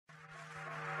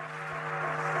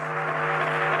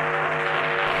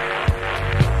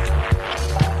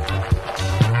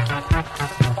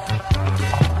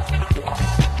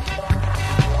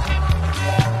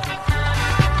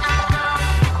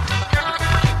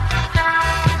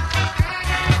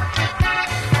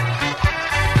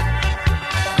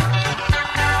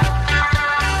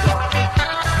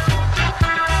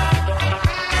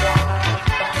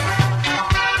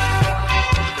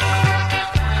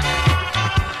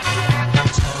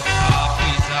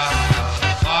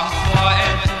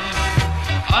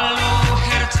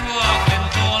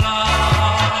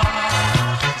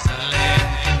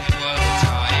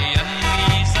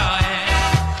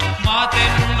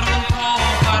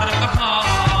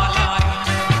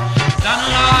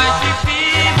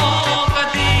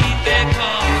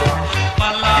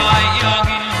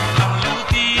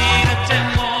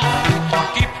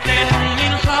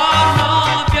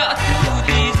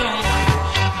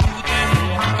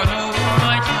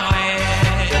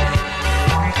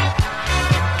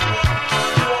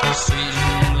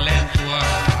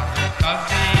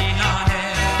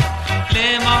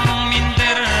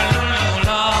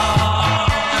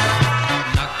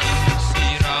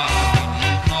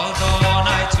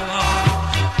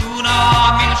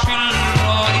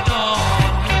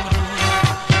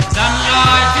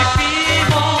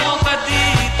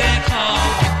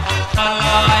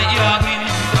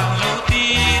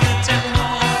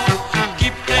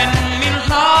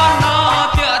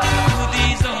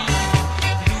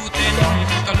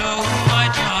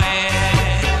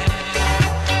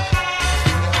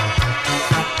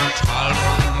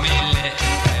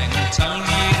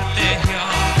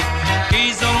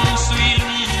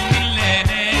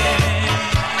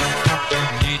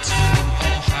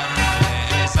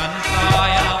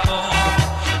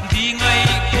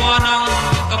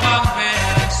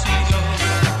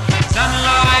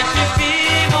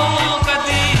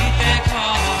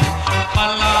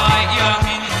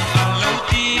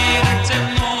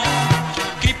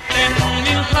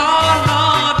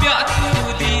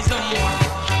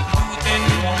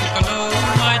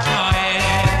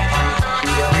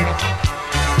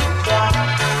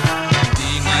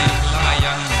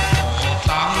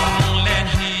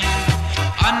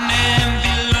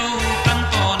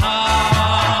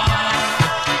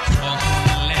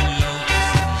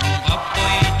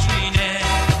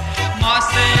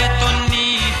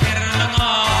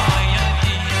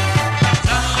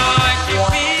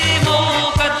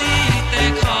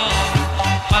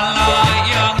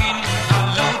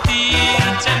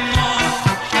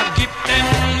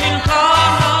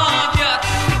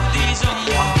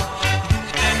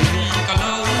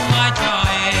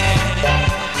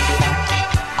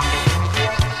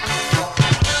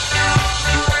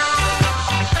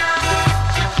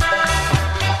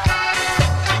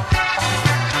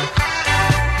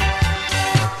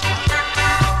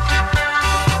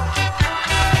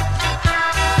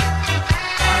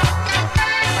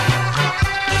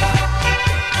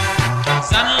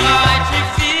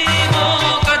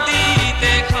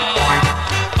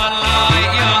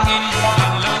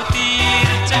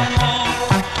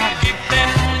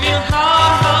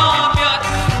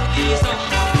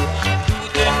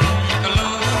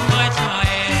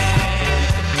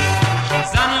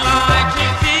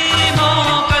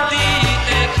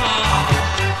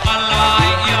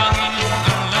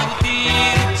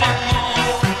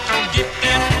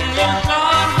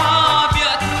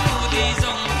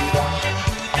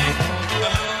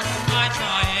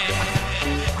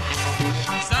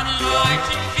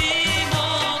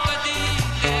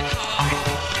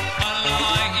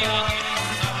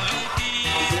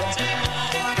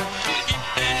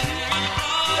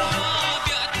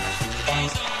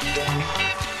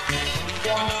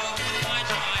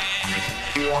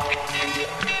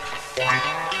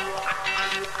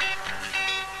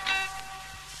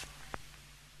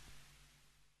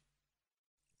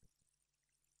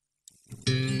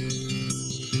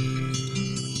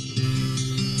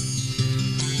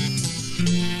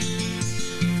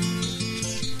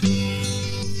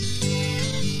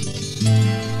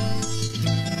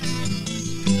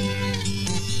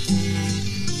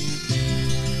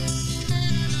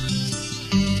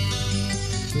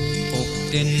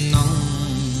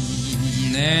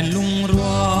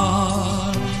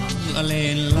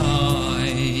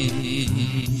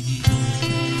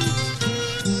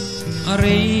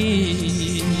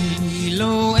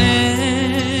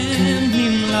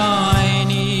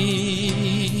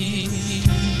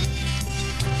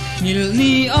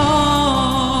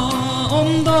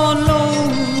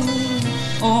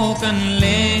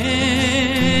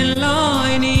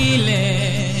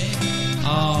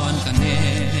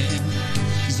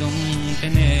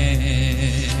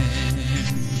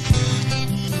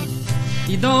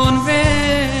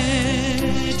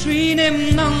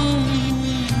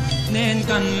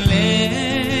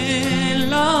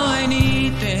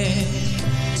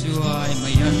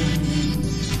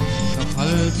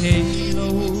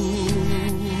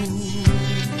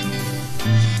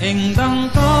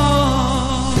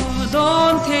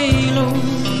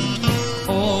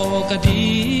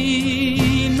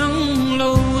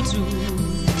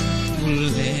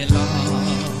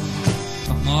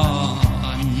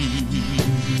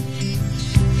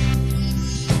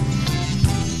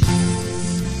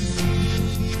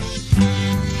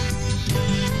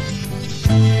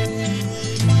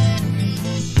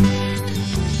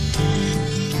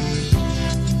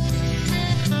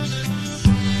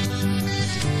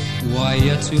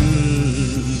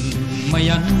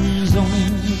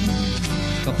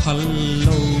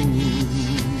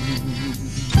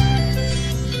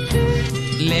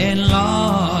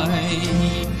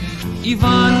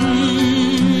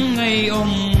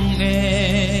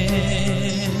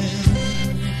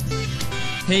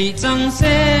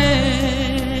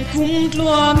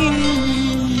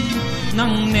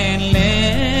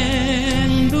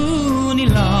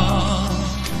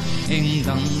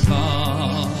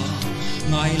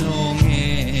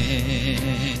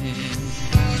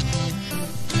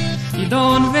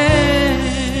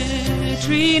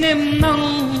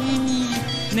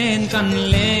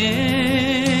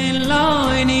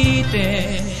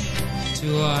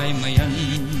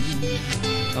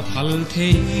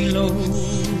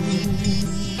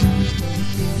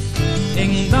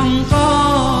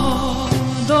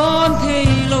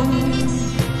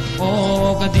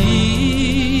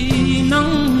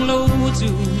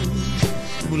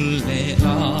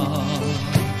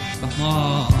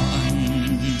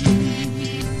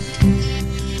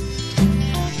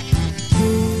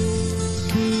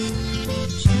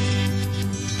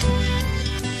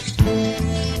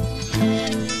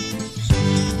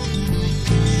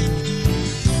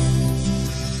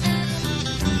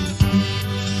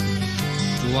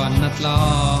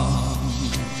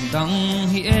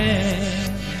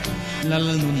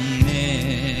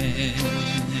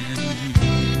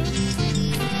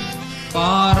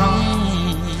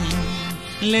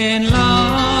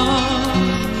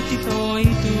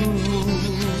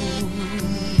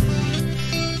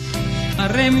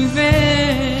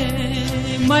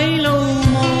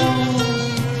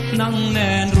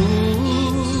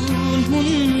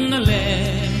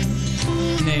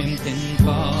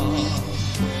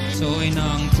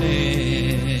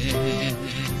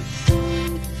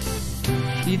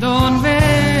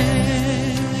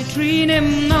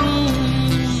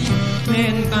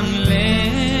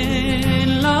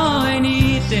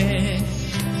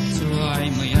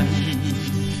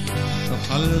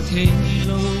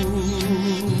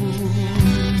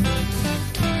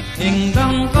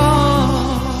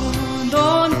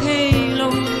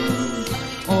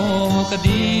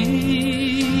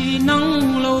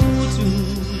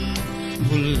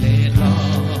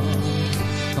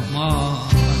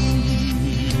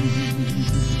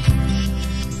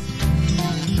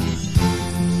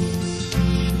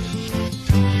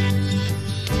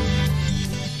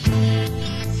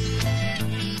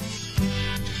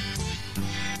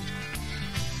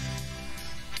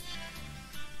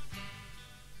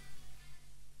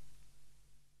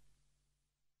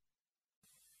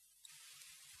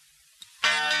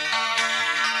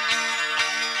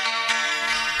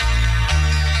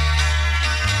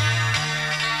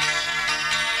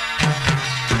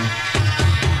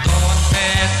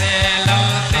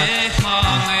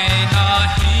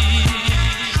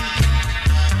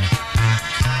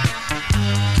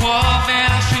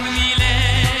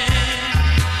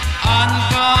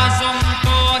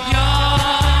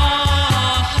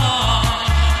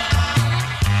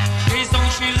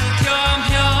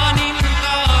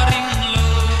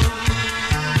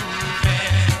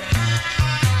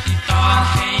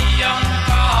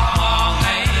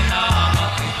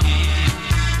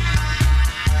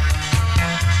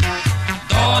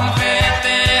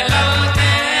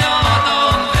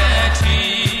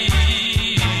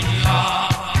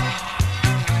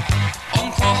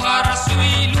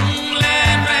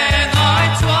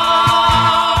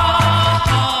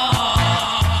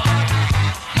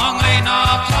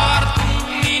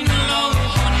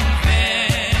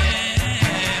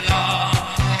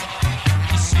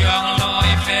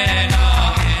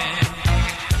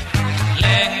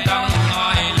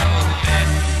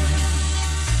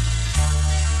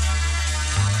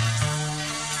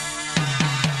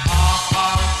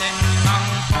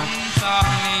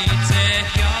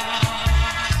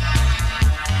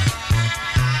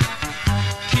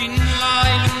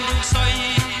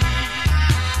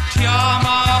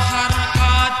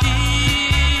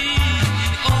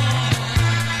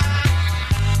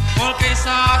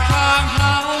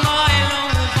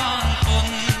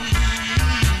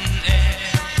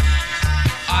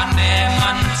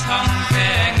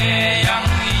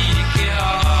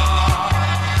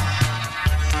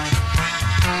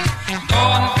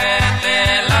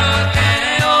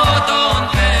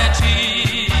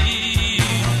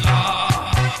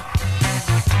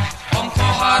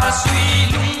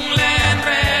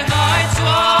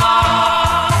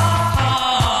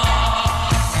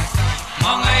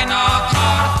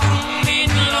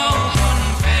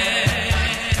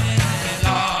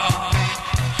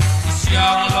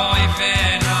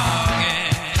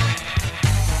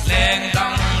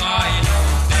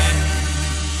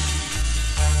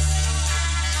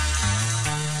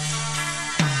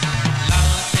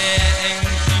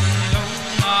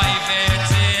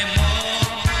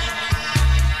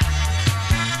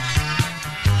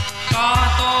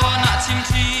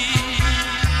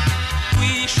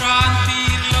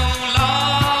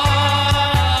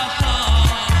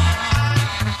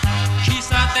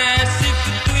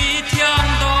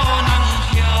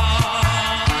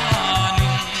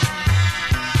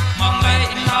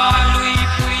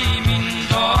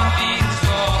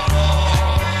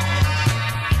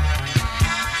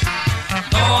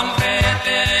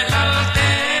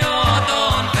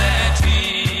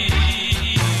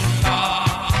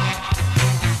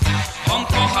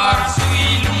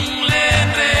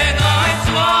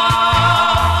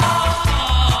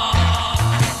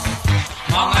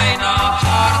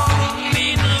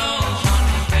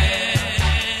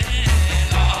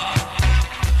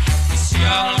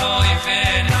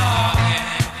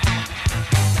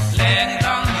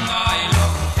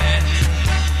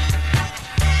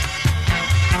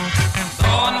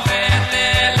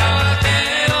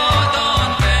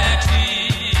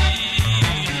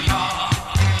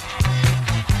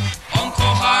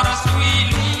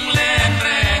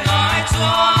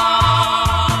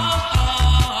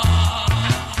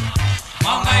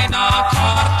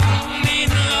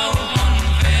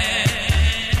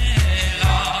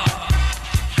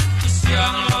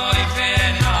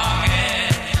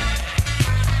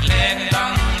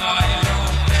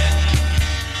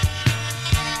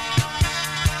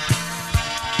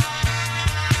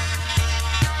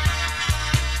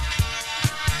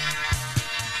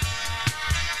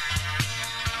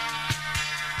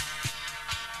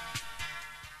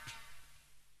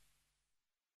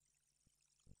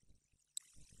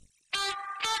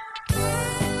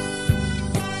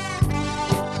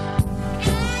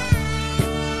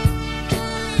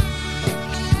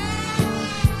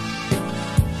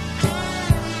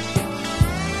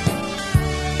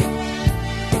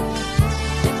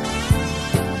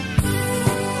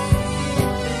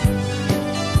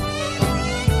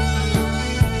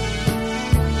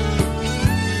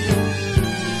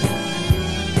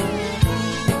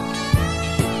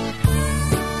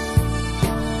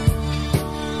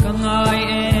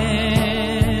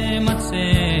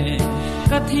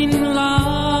hlimlai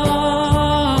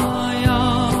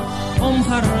om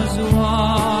har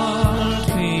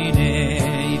zualte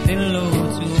nei telo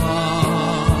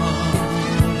chuan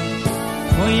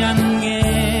hoyan nge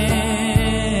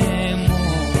mo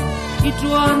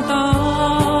ituan ta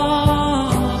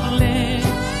le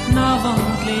na vang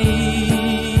tle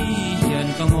yan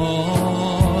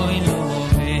kamoi lo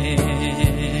ve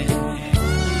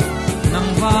nang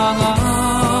vanga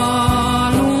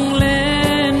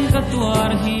lunglen ka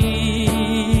tuahrem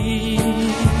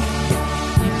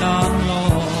itang lo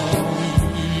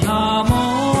na mo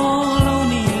lo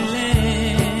ni le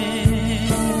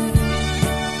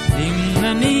lim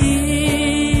na ni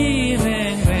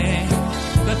reng reng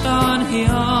ka tan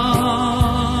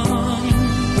hiang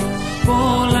ko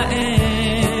la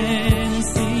eng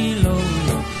si lo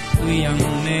tuyang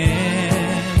ne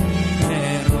le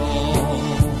ro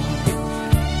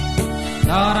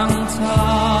darang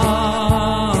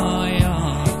chaya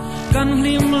kan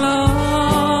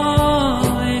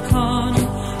hlimlai khan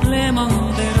le mang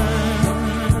der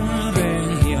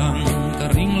reng hiam ka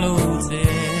ring lo che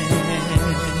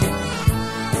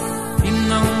in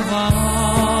nang va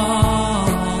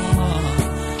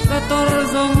ka tor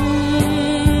zong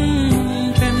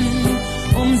pen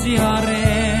om zia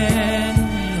ren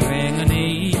reng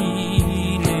nei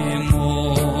ne mo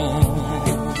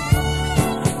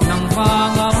nang va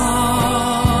nga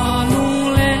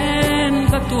lunglen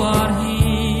ka tuahrem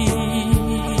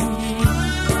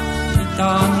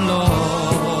itang lo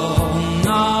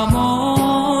na mo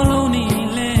lo ni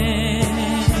le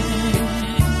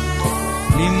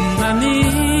lim na ni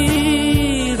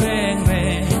reng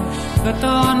reng ka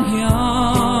tan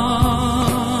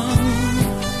hiang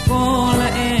ko la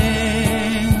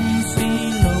eng si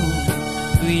lo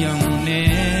tuyang ne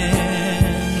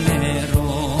le ro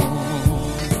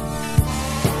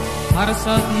har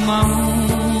sat mang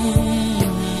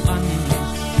an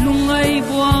lungai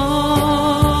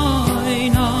buai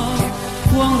na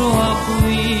huang ro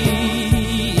apui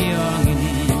angin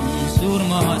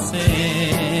surma se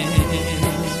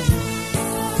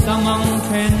samang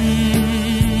khen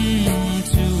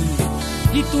chu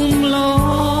itum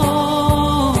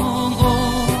long o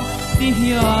ti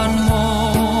hian mo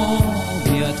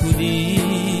bia thu di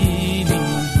min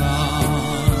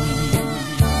kan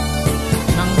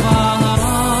nang vanga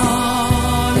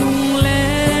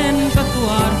lunglen ka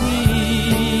tuahrem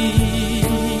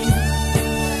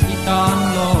itan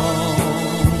lo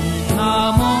na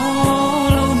mo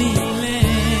lo ni le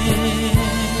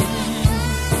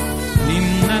lim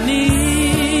na ni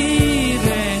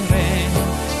reng reng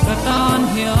ka tan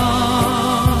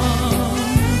hiang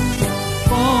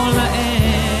ko la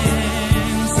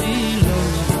eng si lo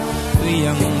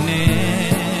tuyang ne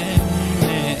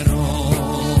le ro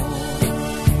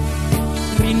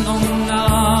rin ong na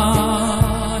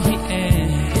hi e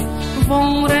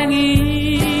vong reng i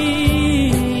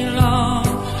la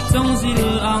trong zil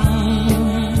ang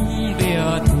bia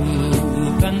thu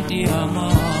kan tiama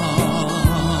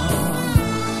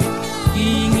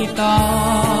ingita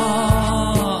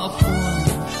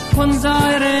con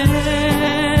dài re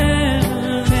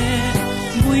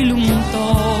vui lung to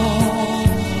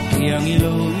kiang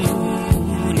ilo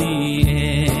ni e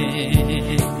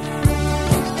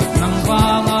nang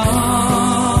vanga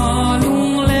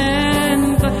lunglen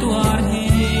ka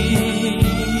tuahrem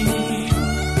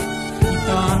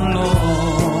tan lo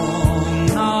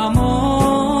na mo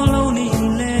lo ni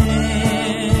le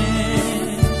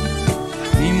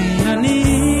lim na ni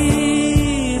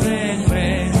reng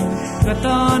reng ka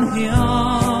tan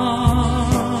hiang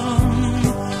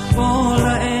ko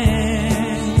la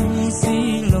eng si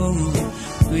lo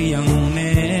tuyang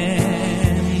ne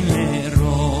le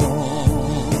ro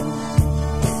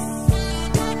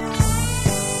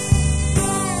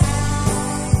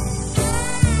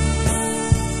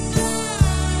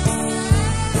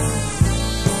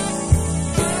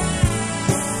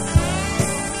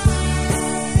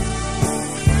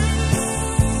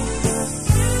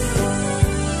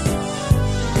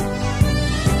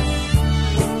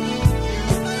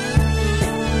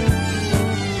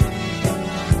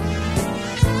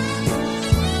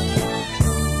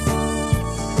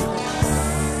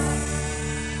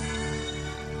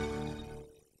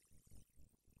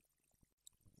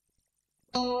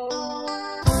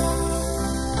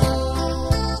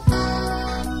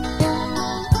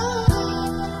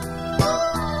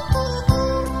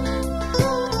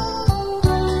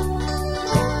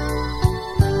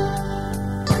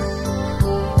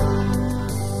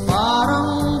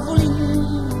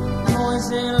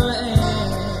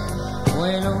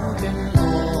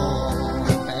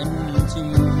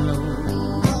chim lâu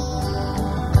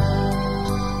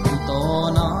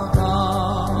to na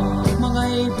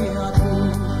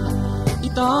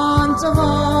chawa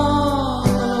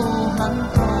lo han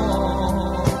to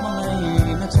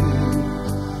mangai na chu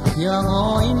yang o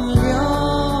in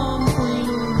liam pui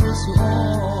lu su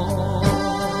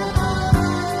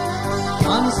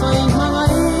an soi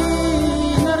mangai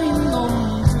na rin nom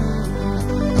chu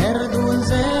erdun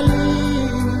zeli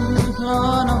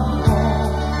hlanam o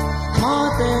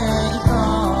mate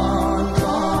ikan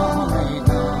ka mangai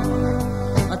na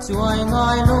achuai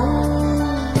ngai lo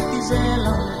ti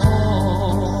zelang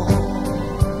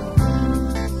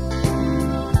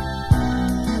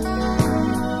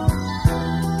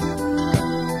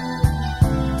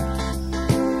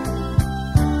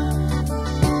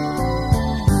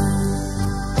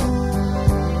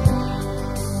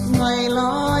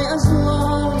lai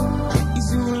azul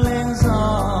izu leng za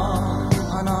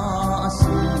ana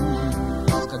asu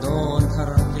kadon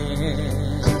tharte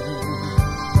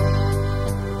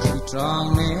trang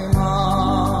ne ma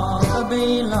abe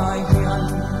lai hian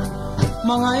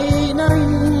mangai na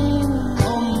rin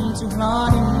om chu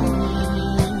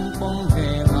hlanin pong ve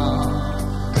na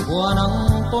wanang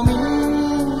pomin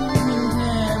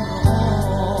hem ro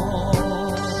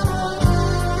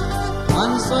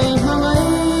an soi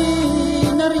mangai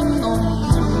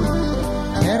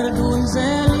erdun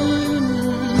zelin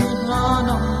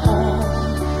hlanam o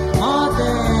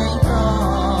mate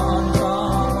ikan ka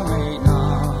ngaihna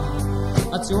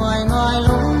achuai ngai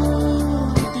lo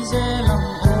ti zelam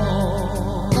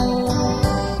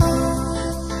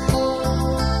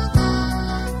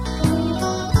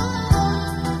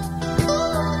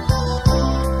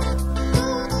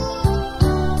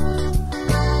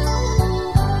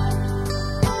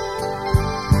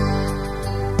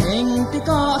eng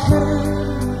tika her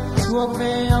chuak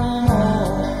ve ang mo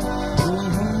run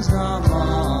hun zama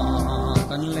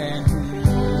kan len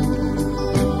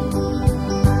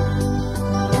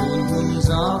run hun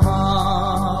zama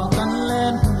kan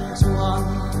len chuan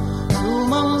chu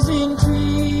mang zin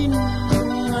thin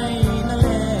ngai na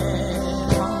le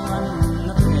mangan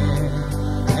na pe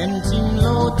en chim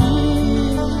lo ti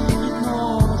no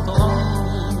to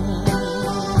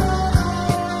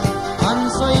an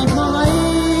soi mangai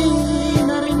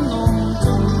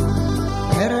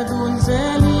erdun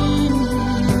zelin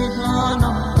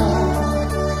hlanam o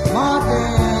mate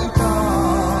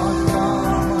ikan ka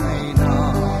ngaihna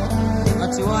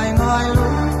achuai ngai lo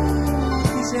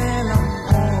ti zelam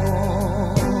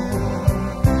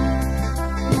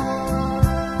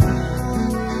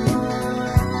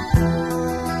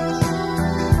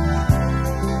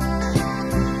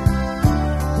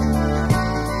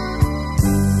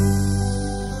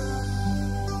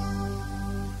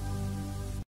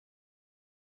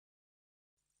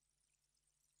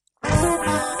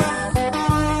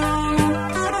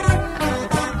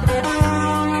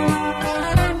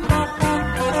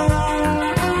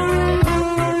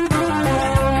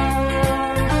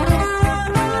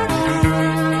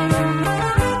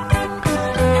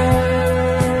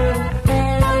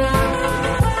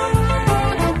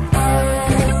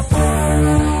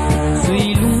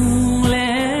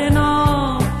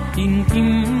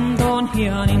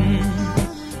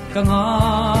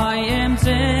kangai em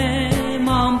se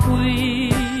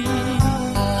Mampui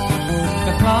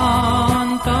ka khan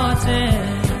ta che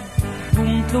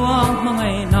bung tuang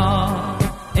hmangaihna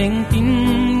eng tin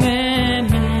nge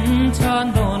min chan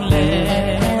don le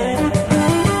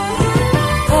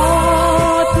o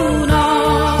tu na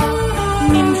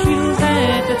nin hrilh te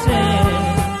ta che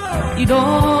I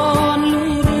don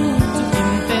lung ru chu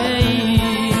tim te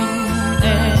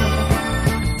e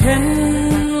ten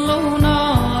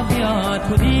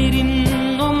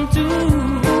dirin om tu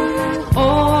o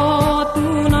tu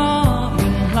na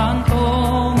min hlan to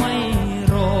mai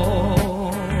ro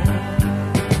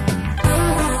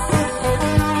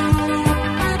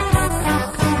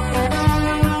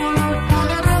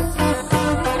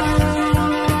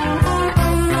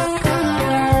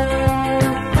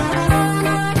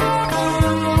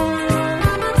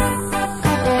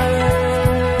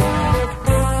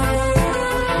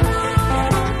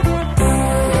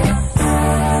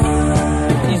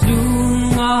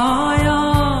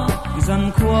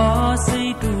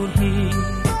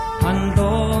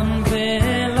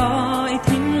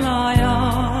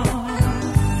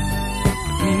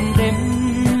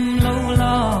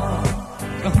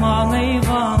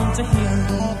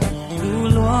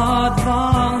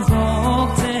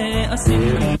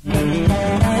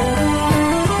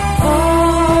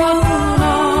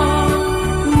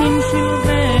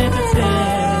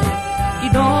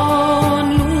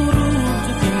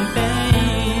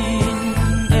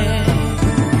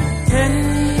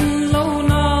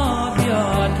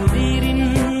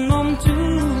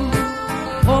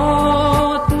o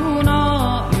tu na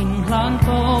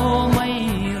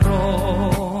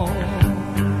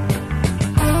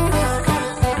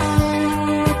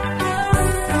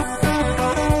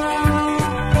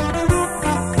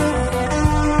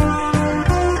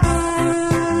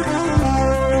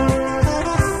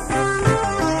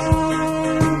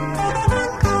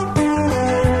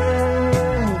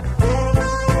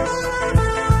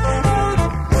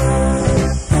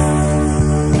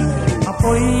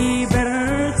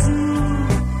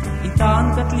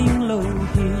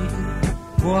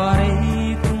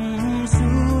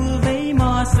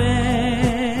se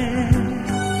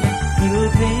như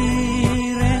thế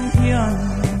ren thiên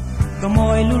có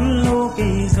môi lún lô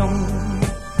kỳ dòng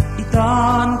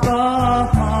tan cả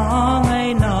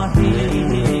hmangaihna hi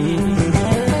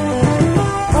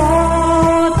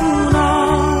o tu na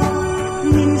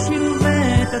nin hrilh ve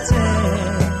ta che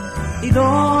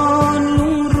idon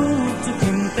lung ru chu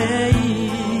kim te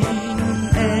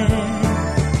e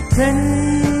ten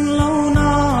lawna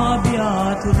bia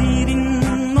tu din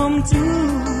nom chu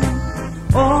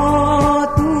o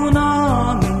tu na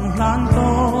ngin hlan to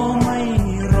mai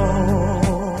ro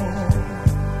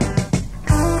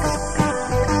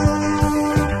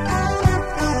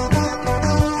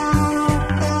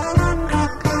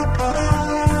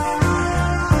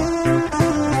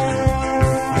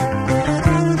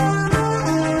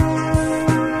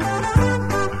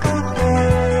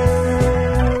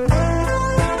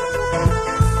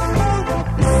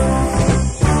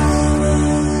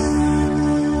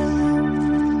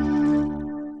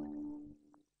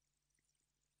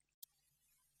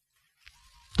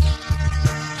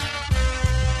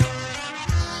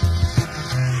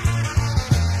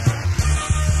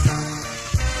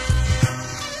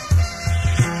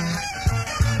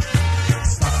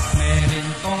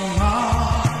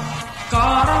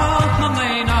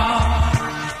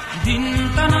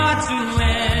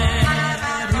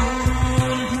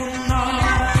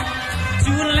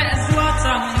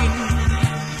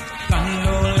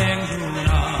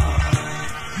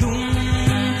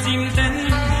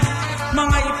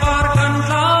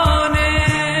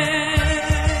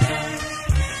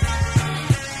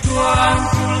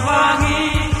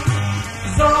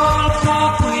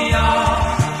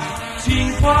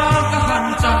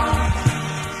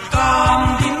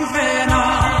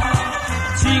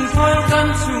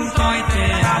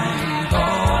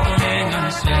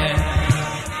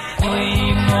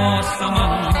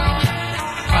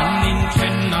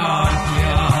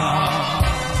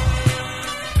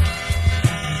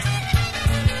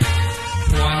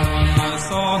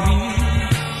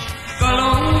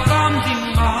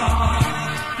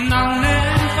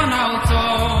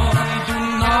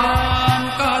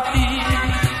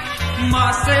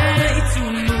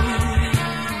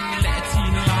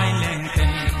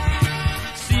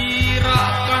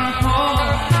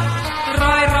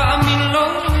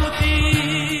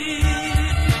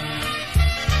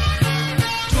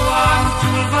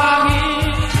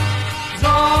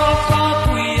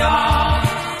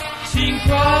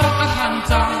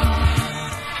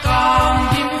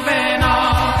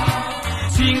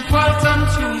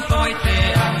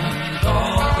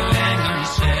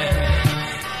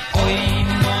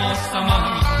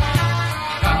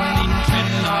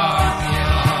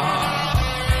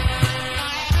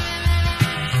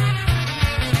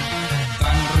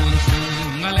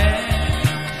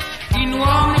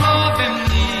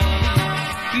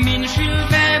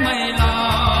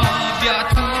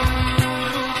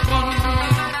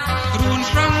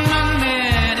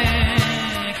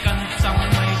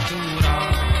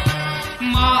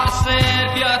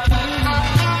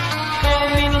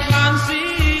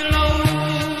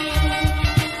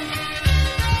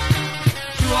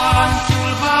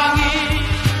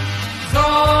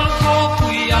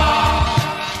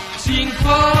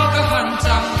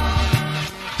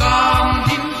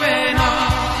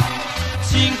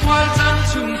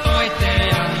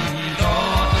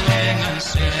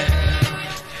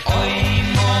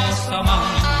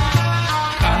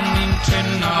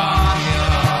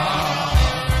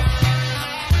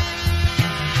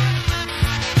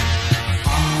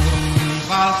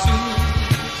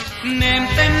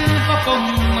Nemten pa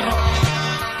pomro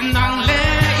nang le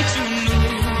ichunu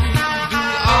du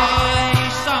ai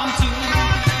sam chu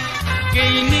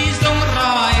keini song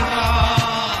rai ra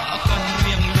kan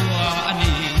riang lua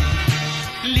ani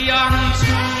liang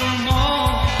chu mo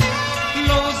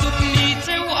lo zuk ni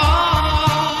cheu a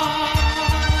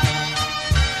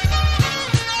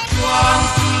chuan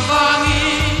sul vangi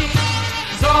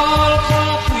zol ko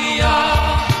puya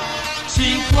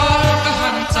ching kwal ka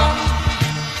han chang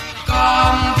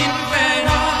kam din ve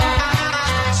na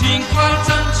ching kwal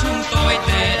chan chung toi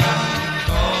te an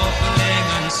to leng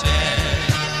an se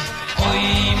oi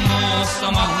mo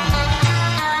samang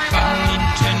kan in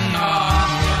chen na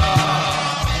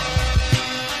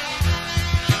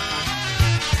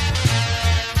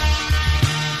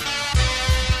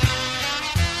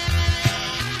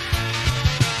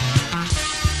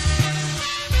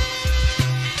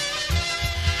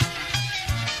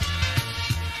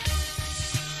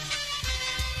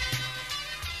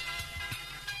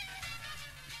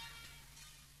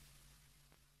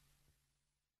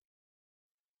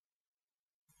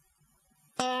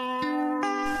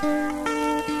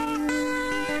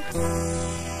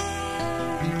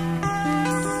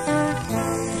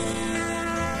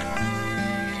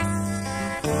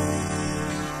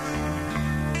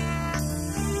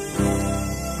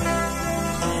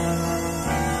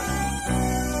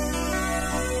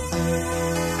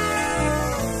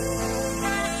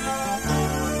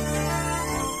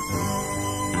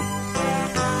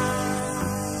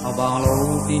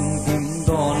tin kim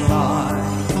don lai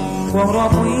quang ro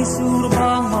pui sur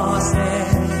bang ma se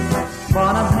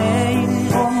bana hein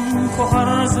om ko har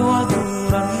zual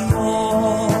duran mo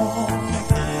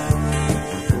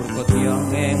Furkhawthiang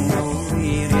Eng no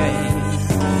ri rei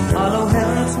alo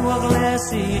her chuak le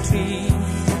si tri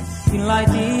hlimlai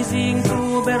ti jing tu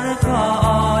ber ka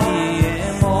ai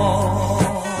mo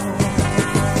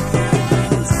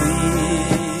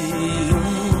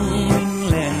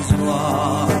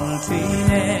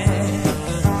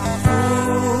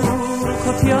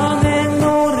Furkhawthiang Eng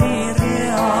no ri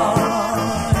ria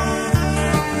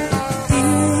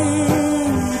Ting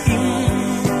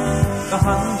ting ka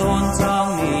han don chang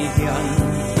ni hian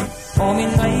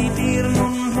omin ngai tir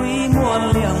nun hui mual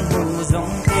liang hu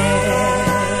zong ke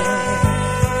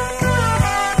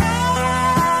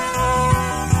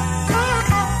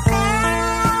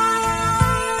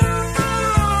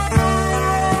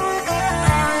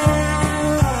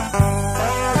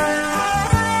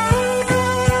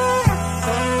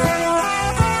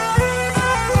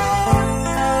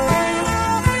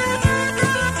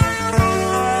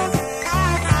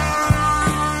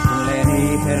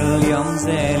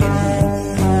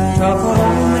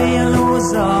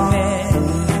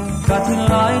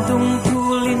Lai tung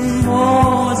tulin mo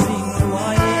sing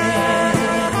thuai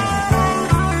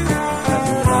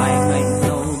Katu lai ngai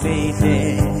nâu bê tê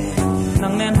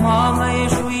Nang nen hoa ngai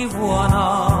shui vua na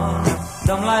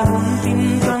Dam lai hun tin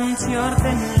kan chiar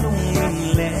ten lunglen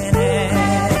le ne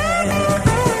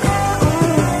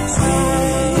Sui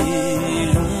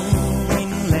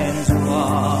lunglen len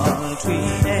zual tui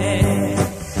ne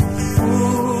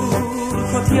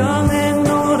Furkhawthiang Eng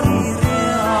no ri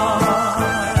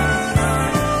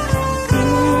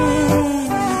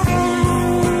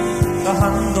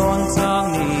don chang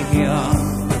ni hian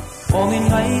omin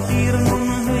ngai tir nun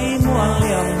hui mual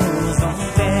liang hu zong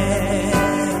te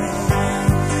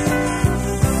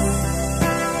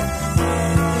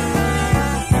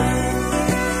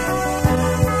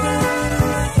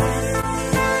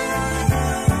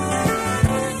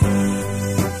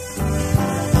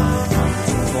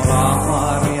Bola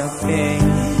maria peng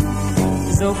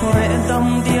zo khore dam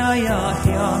dia ya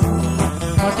hian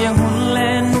hatiang hun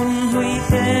len nun hui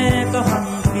te ka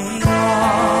han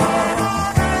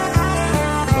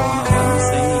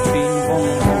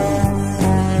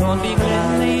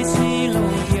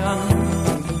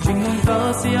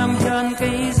Siam chan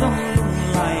cây dòng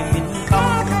lung lại min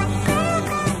cong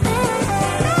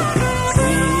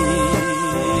Suy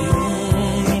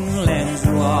lung min len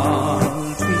zual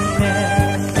truy ne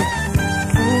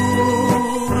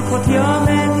Furkhawthiang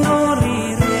Eng no ri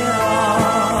ria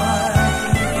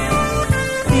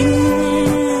Ting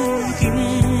ting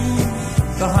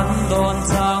ka han don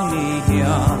chang ni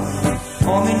hian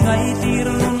omin ngai tir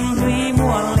nun hui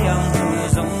mual liang hu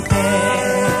zong te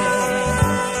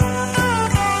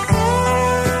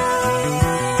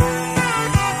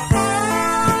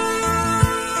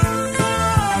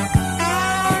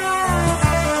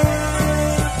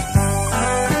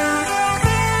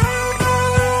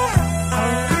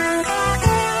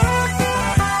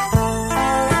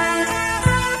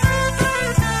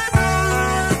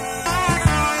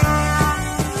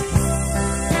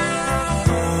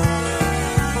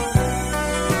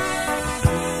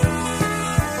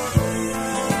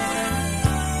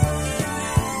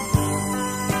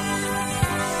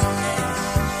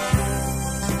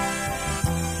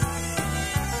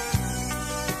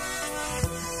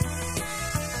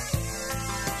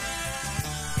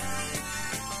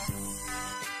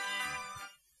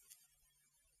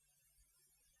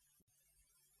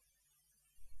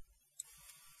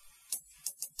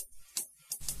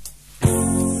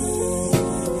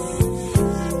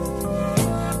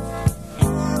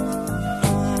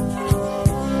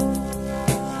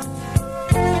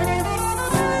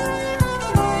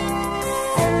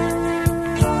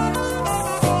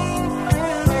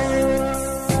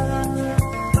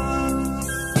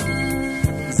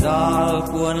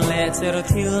Buồn lệ chờ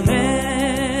thiếu mê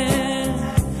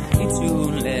Ít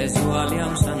chun lệ xua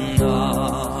liam sân đà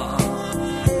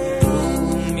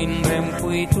Mình rem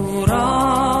quỳ tu ra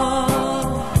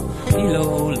Đi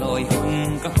lâu lòi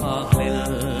hùng các hạc lệ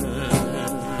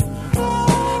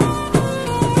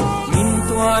Mình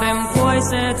tuahrem quay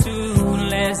xe chun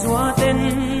lệ xua tên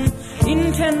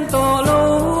In khen to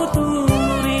lâu tu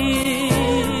ri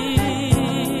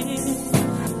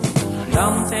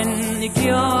Nemten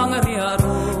ikyang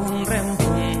ariarung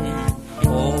rempung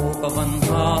O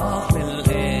kavantak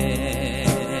lele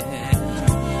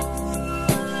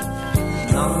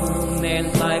Nang nen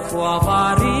tay kwa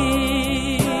pari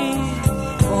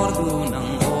Kordu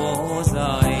nang o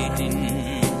zaitin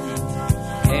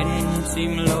En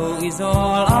sim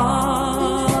dol a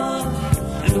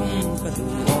lung ka tu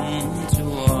om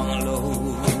chuang lo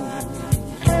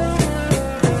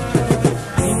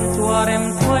in tuahrem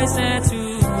thuai se chu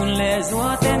le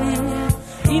zuaten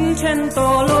in chen to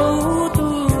lo tu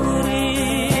ri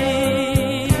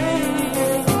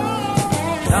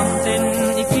Nemten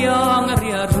ikyang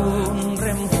ria rum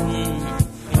rem hum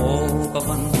o ka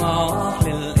van ma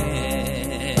hlil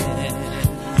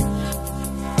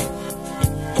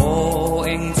o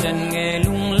eng chen nge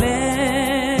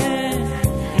lunglen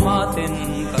ma ten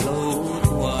ka lo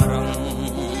tuahrem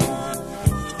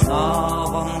sa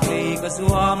bang klei ka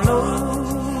suam lo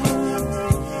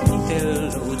tel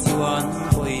lo chuan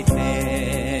koi te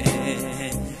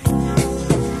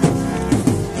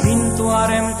min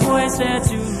tuahrem thuai se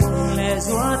chu le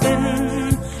zuaten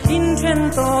in chen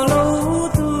to lo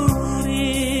tu ri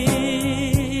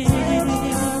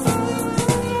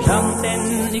Nemten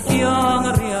ikyang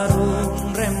ria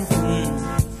rum rem hum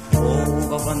o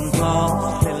ka van ma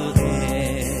hlil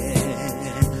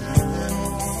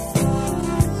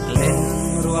len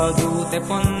rual du te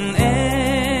pon e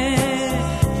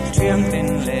triam ten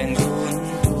leng dun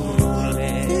tu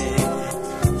le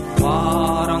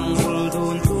parang ul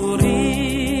dun tu ri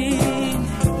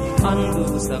andu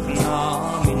sak na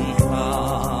min kha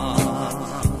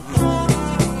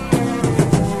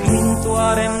min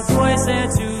tuahrem thuai se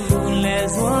chu le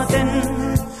zuaten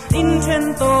in chen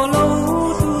to lo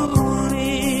tu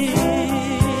ri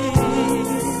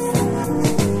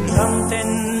Nemten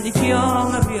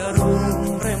ikyang ria rum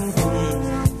rem hum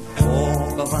o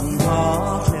ka van ma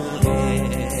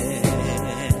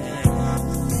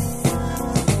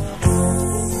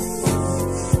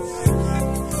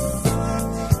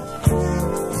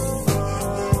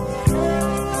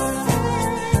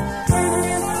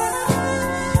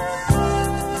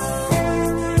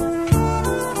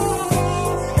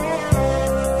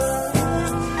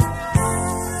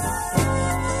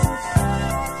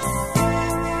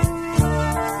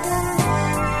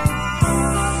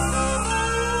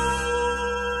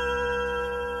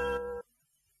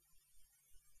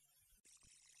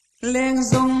leng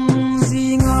zong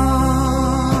zinga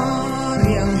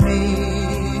riang hei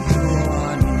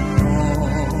tuan mo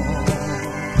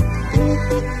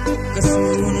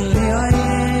kasun liai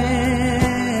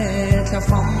tha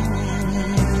phong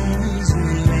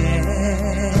zule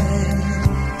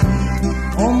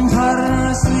om har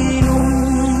si lung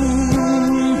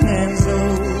hen zo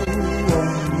om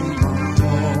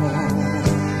mo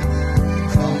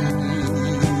phong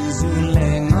zule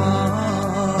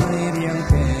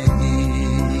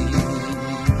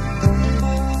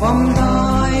Vom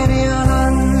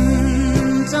dairial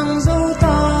chang dâu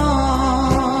ta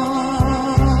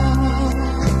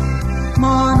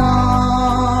mana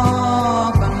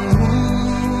kan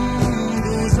hung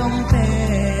du zualte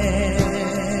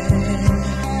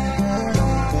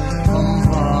vom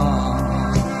vang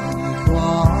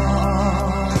qua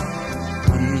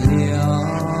an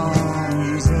liam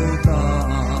dâu ta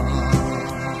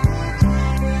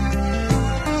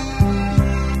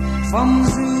vom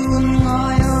zun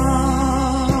ngai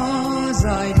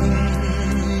zai din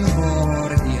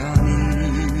hor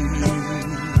hianin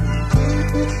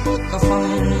ka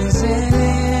phang se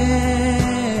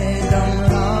dang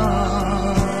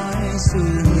lai su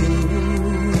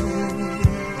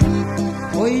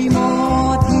oi mo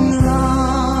tin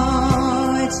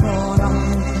lai cho nam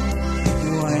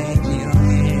tuai hiang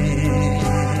e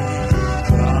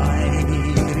kai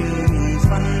hrilh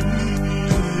fan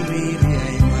ri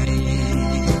ai mai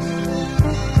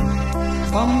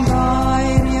phong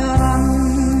dairial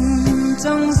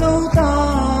chang dâu ta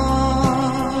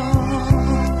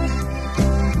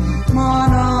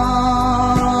mana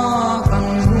kan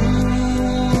hung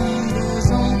du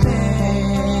zualte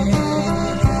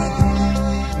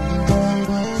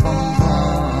phong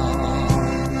vang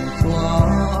qua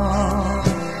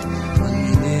an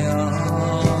liam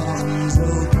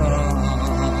dâu ta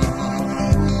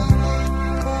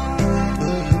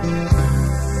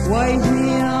quay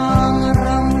hiang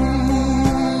ram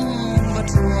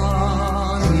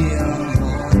Pachuau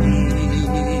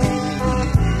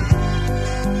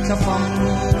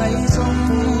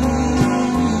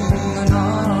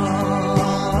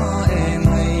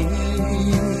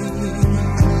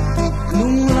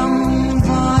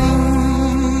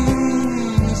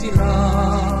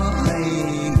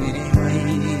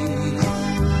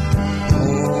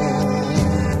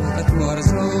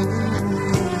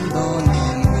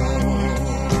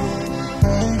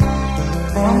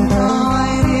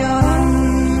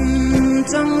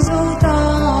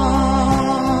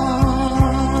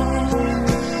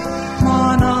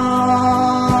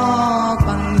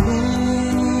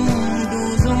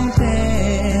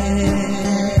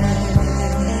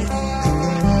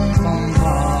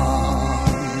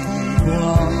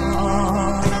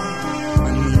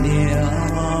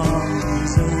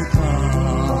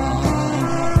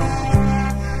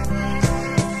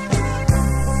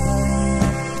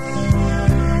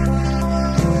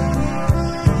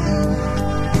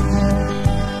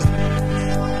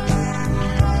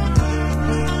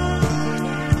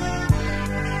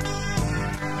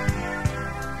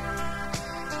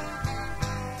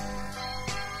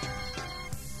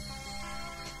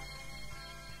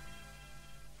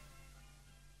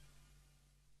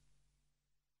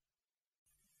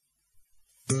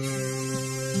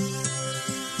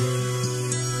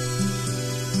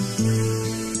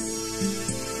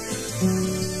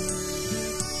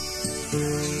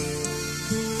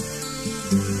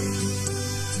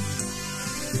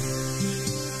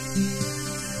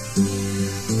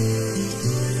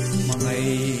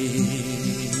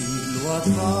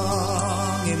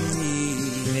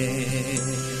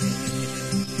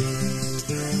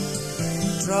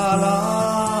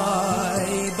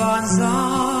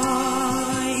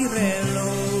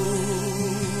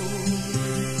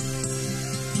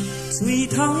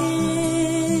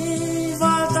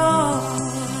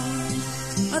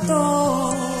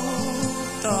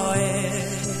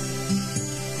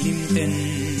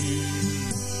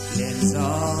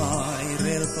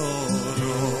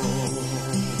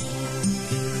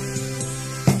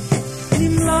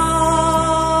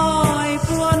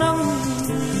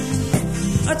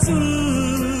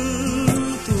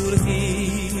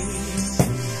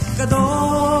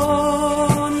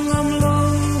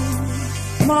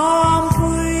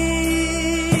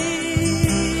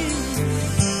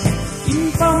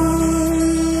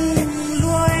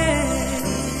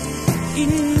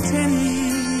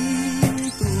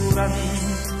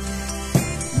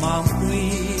Mampui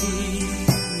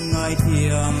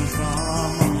ngaithiam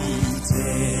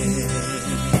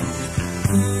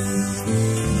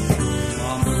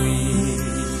Mampui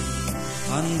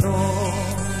ando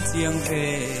chiang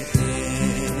về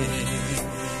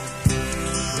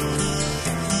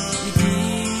đi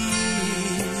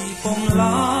phong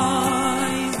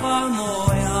lai val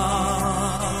moya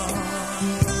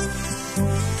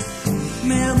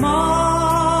mel ma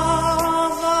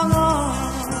vanga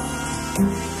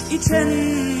ichen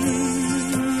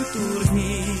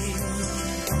turhi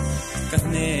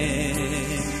katne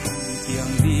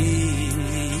tiang di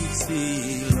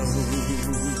silo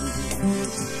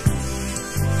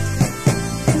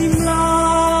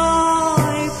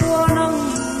hlimlai puanang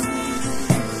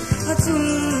achul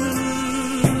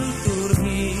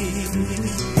turhi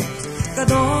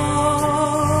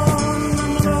kadon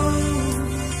namlo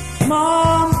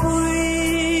Mampui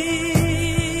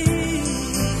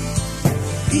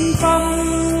impang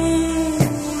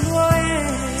luae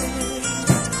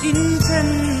inchen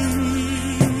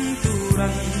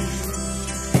turan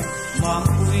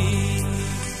Mampui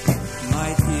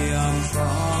ngaithiam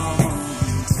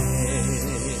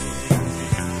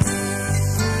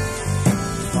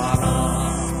para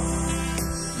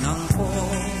nang po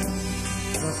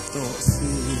rato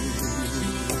su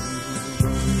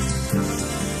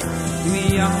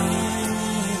yang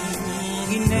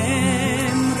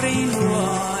inem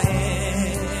reiluae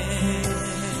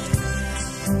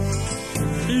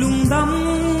lungdam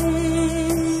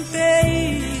tei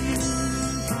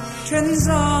chen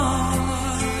zai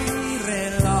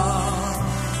rela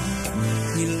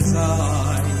hil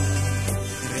zai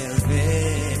relve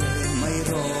mai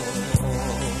ro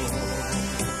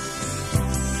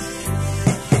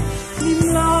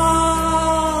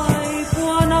hlimlai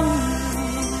puanang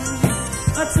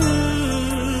achul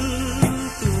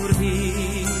turhi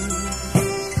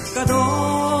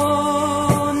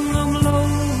kadon namlo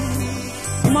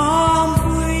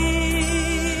Mampui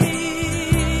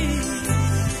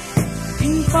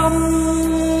impam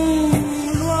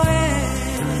luae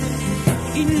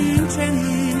inchen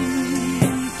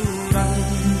turan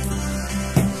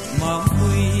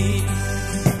Mampui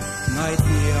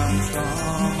ngaithiam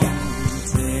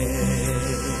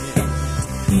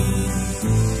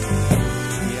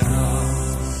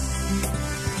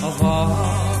ava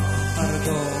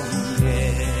ardonge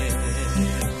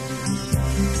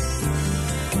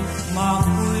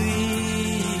Mampui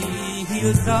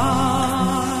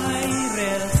hilzai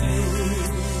relsu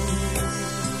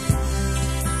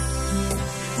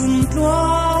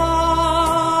kumtuang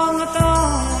ata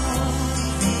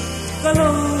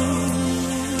kalau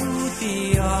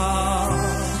tia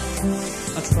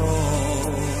atro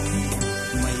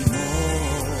mai mo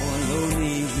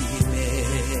loni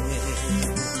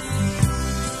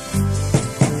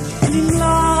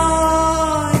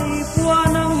hlimlai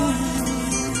puanang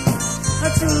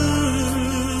achul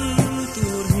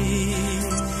turhi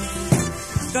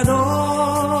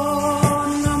kadon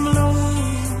namlo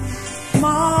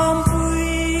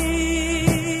Mampui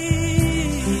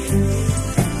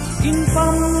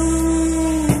impang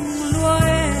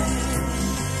luae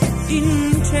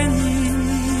inchen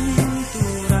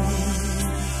turan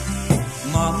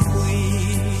Mampui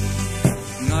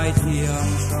ngaithiam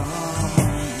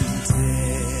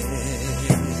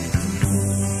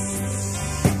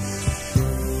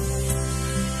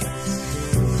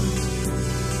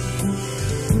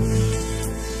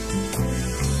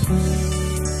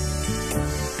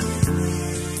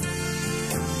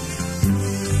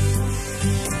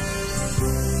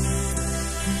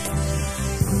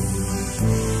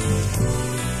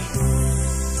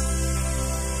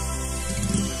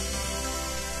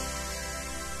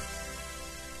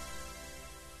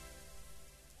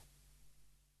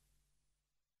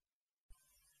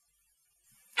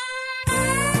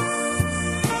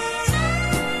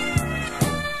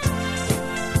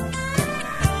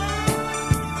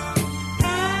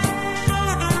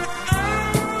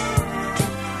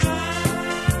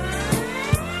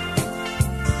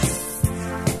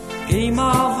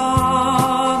Keimah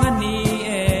vangani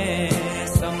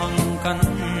samangkan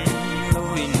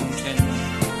luin chen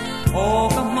o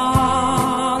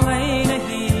hmangaihna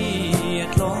hi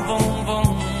tlong vong vong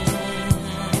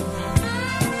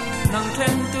nang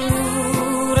then tu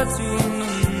ra chun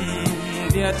nun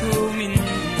bia thu min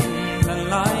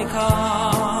Zanlai kha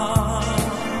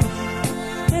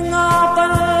nga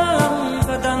palang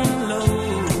kadang lo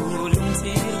lung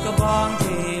sir ka bang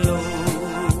ke lo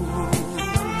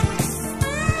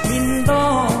min do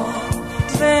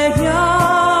ve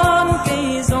hiam ke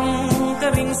zong ka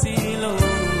ring si lo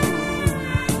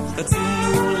ka chu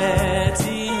le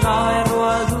chi lai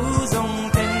ro du zong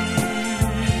ten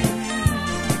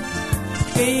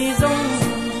ke zong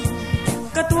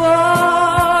ka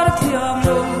tuar thiam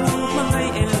lo mangai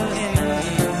el en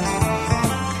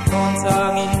kon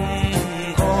sangin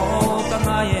o ka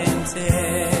ngayen se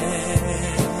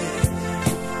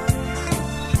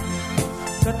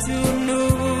ka chu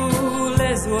le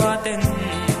zualte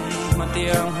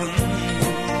matiang hun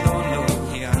don lo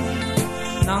hian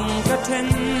nang ka then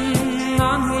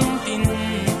nan hun tin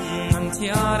nan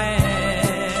thiare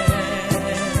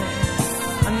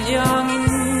an yang in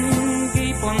ki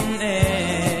pon e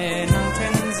nang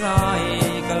then zai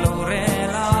ka lo re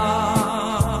la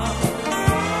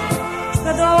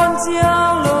ka don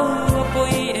chiang lo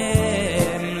poi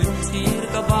em lung sir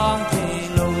ka bang ke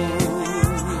lo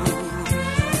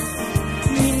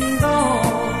min do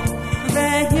ve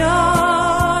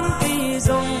hian ki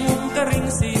zong ka ring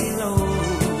si lo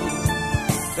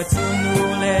ka chu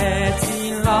le chi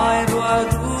lai ro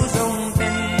du zong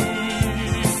ten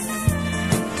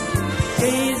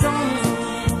ki zong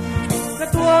ka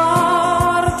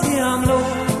tuar thiam lo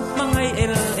mangai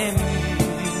el em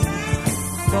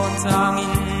don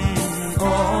sangin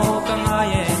o ka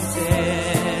ngayen se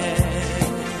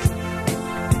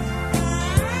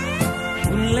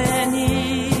unleni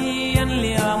an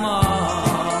liama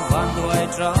van doi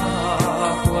tra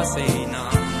kwa seina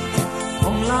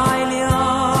lai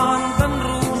lian kan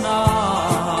ru na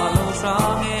lo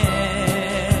sang e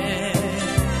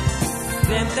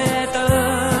tem te ta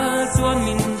chuan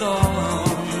min don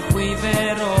pui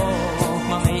vero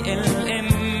mangai el em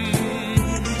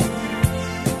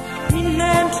min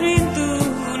nem trin tu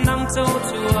nang chau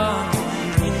chuan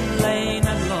min lei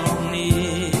na long ni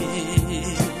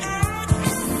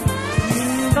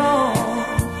min do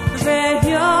ve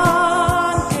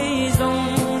hian ke zong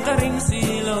ka ring si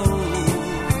lo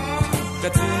ka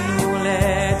chu le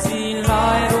chi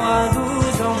lai ro du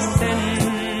zong ten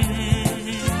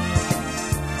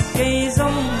ke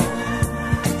zong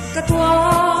ka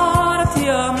tuar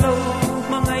thiam lo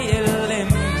mangai el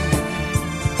em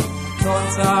don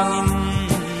sang in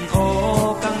o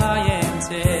ka ngayen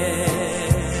se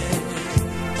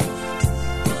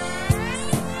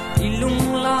ilung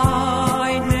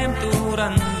lai nem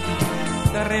turan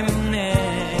ka rem ne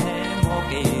mo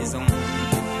ke zong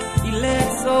ilet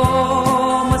so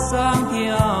masang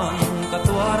hian ka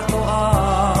tuar to a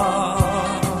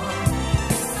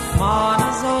mana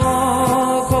zo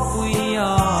ko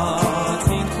puia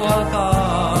thing khwal ka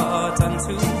chan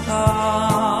chung tha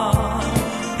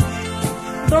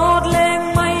dot leng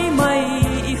mai mai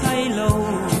I khai lo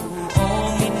o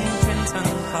min chen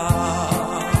chang kha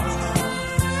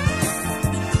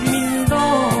min do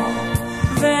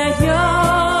ve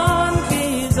hian ki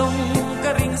zong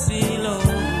ka ring si lo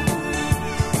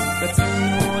ka chu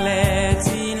le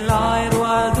chi lai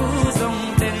ro du zong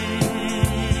ten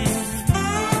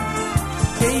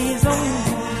ke zong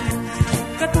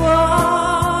ka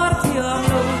tuar thiam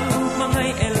lo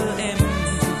mangai el em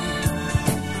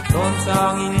don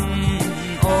sang in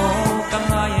o ka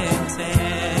ngayen se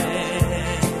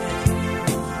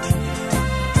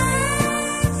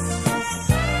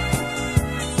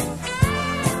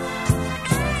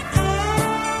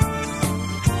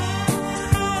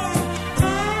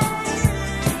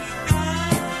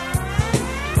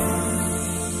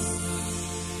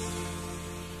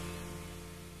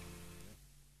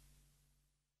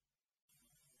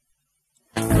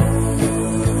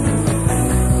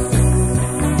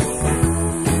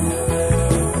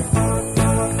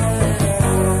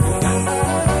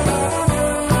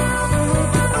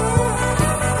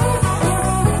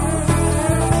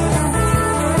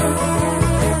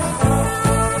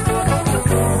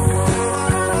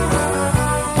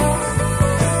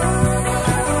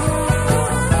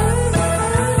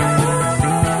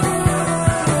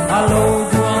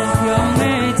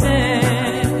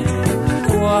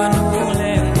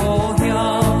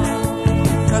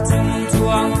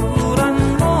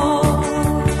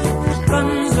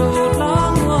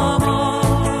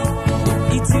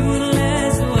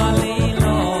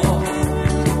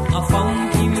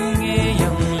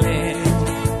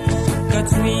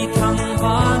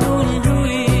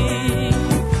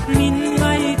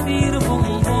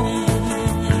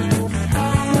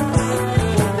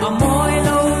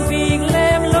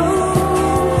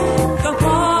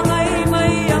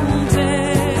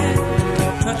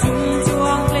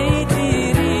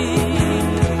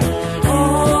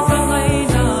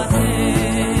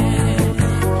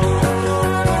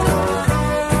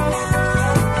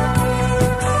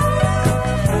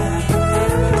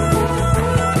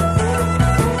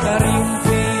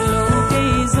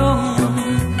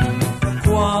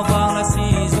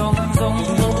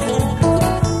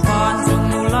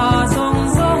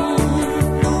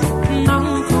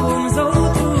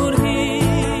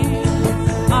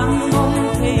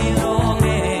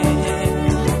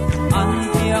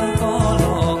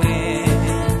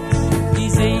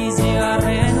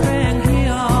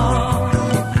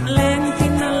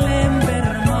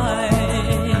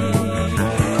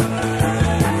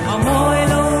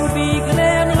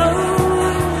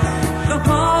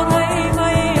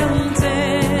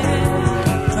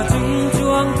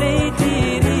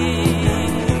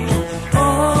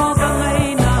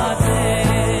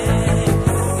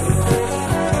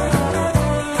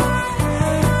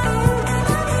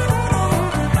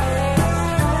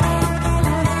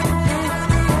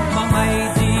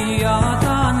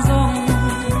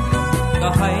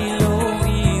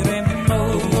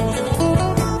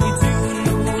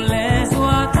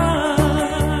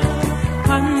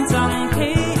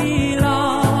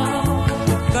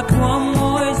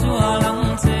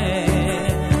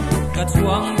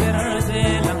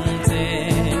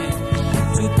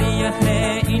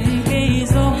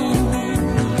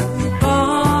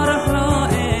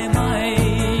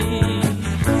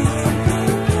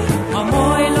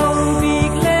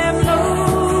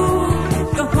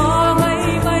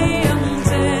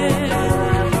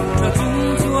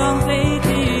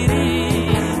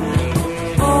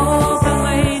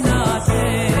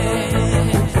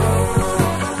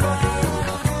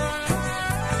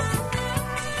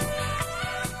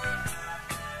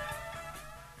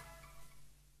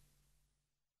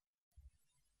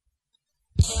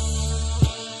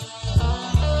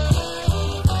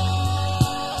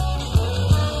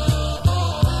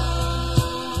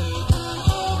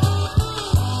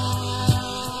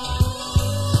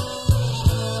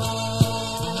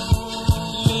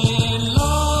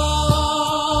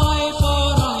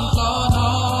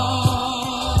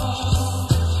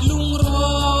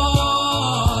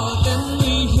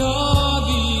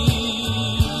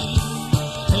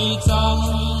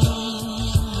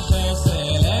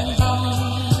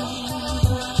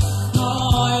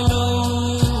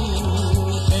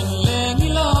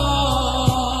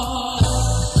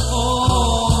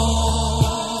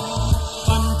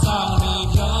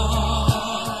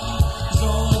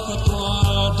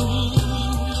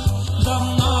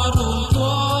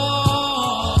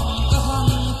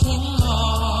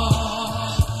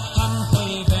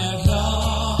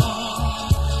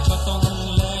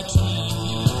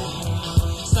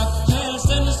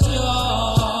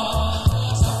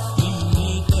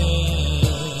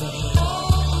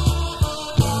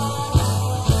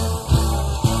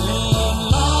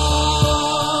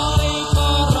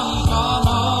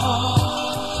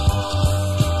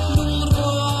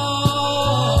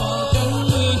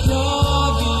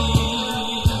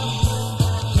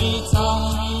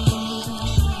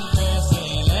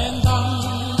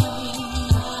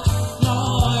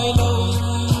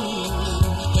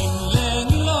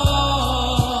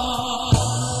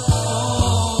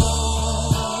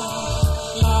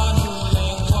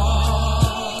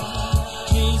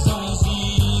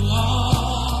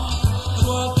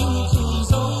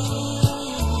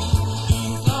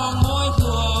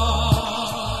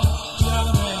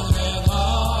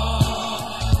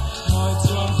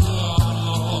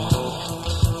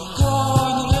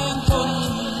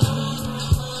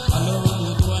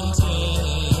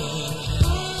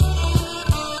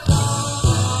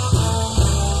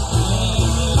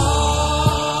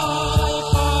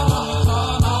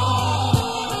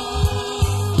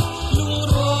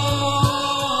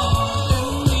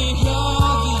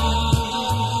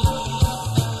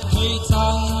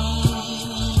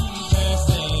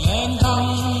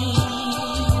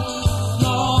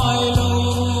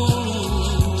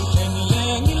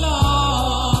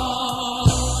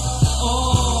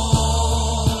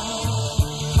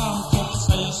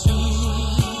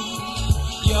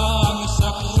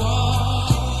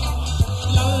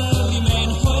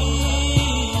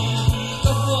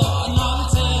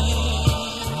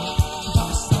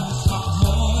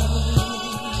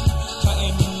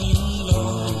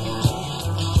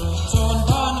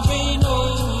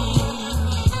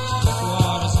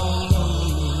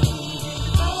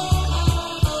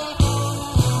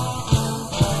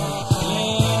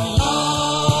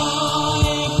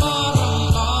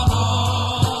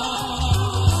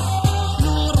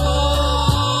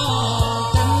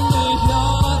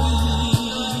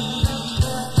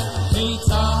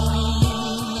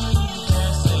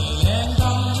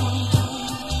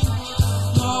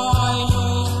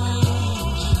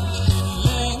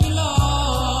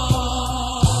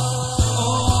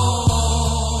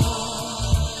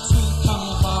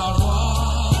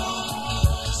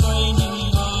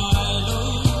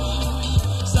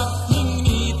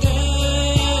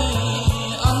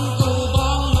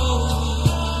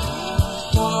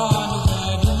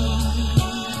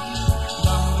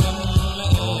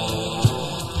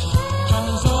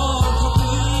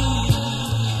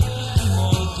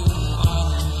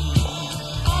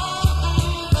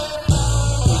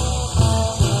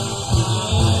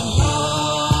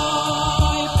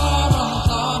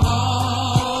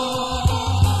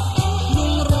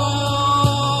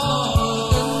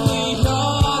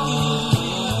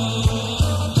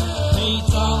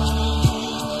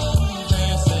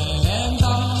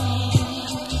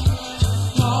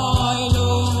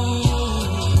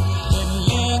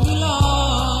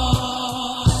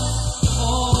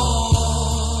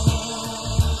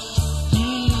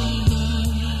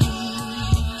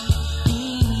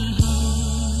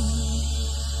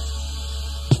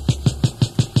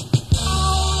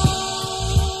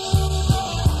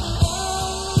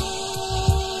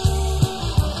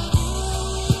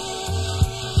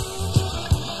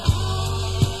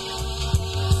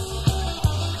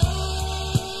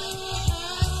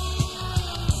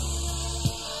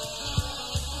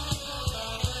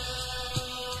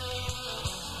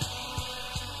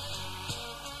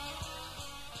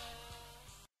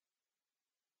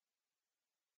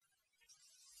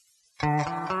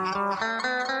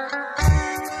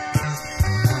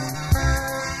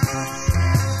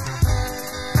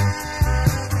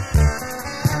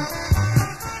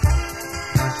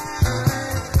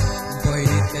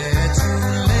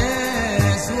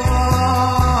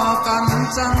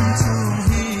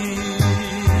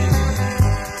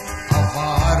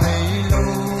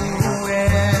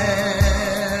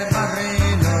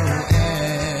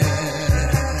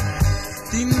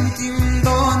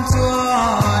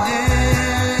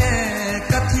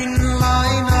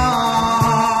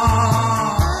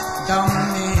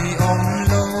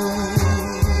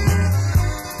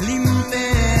lim te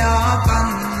a kan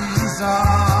za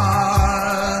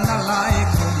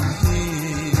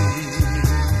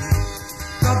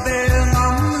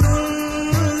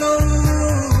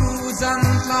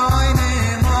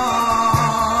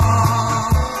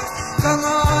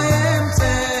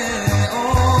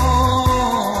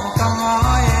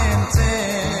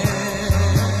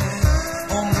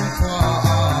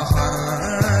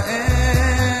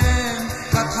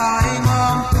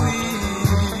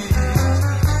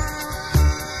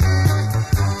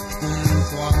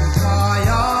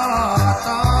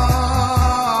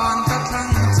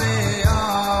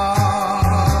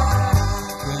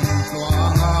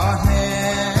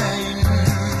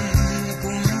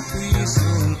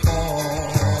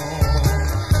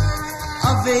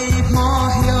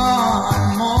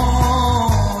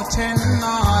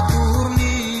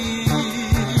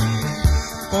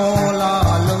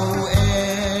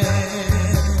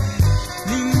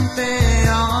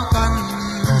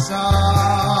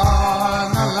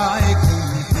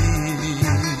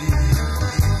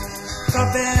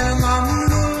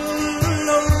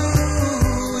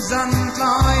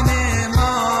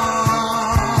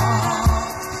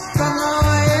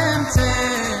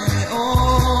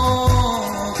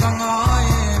Kangai